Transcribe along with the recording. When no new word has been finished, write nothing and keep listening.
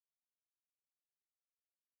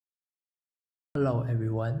Hello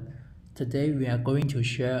everyone. Today we are going to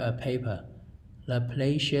share a paper,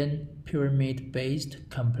 Laplacian pyramid-based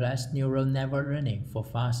complex neural network learning for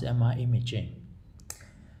fastMRI imaging.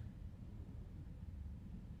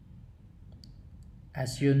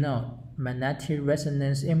 As you know, magnetic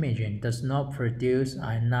resonance imaging does not produce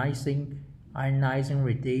ionizing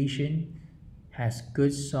radiation, has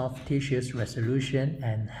good soft tissues resolution,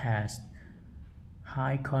 and has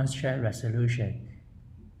high contrast resolution.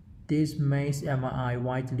 This makes MRI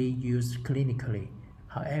widely used clinically.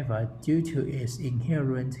 However, due to its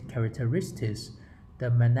inherent characteristics, the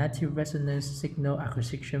magnetic resonance signal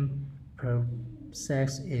acquisition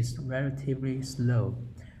process is relatively slow,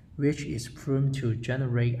 which is prone to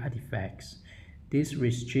generate artifacts. This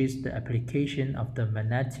restricts the application of the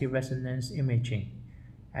magnetic resonance imaging.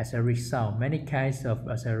 As a result, many kinds of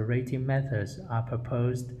accelerating methods are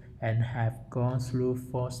proposed and have gone through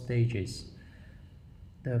 4 stages.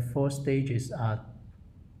 The 4 stages are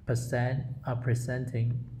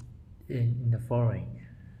presenting in the following.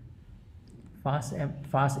 Fast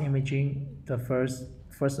imaging, the first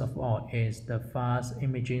of all is the fast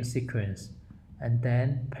imaging sequence, and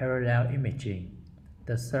then parallel imaging.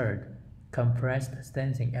 The third, compressed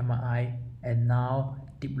sensing MRI, and now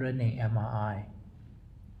deep learning MRI.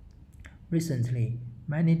 Recently,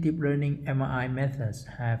 many deep learning MRI methods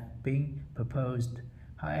have been proposed.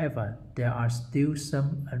 However, there are still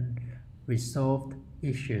some unresolved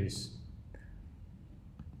issues.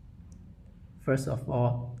 First of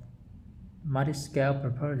all, multi-scale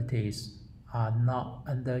properties are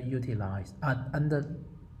underutilized.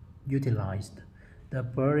 The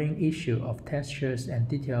blurring issue of textures and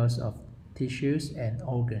details of tissues and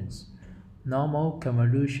organs. Normal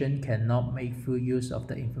convolution cannot make full use of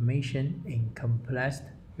the information in complex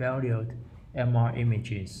valued MR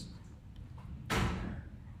images.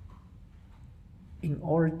 In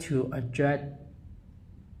order to address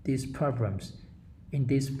these problems, in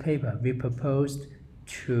this paper we proposed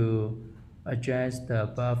to address the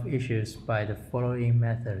above issues by the following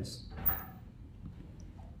methods.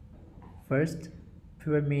 First,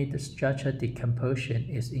 pyramid structure decomposition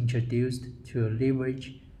is introduced to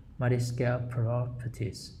leverage multi-scale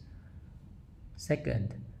properties.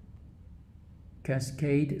 Second,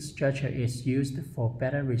 cascade structure is used for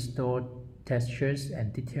better restored textures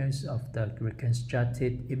and details of the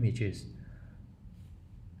reconstructed images.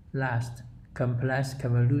 Last, complex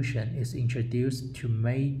convolution is introduced to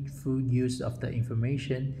make full use of the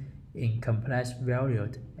information in complex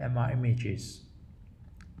valued MR images.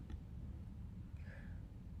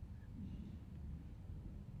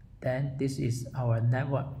 Then this is our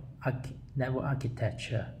network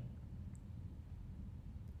architecture.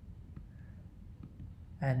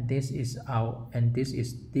 And these are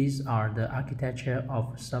the architecture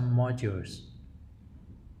of some modules.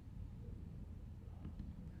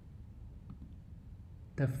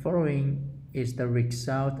 The following is the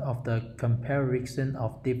result of the comparison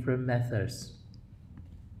of different methods.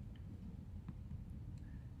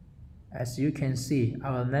 As you can see,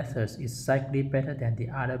 our method is slightly better than the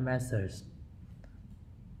other methods.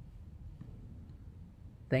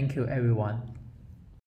 Thank you everyone.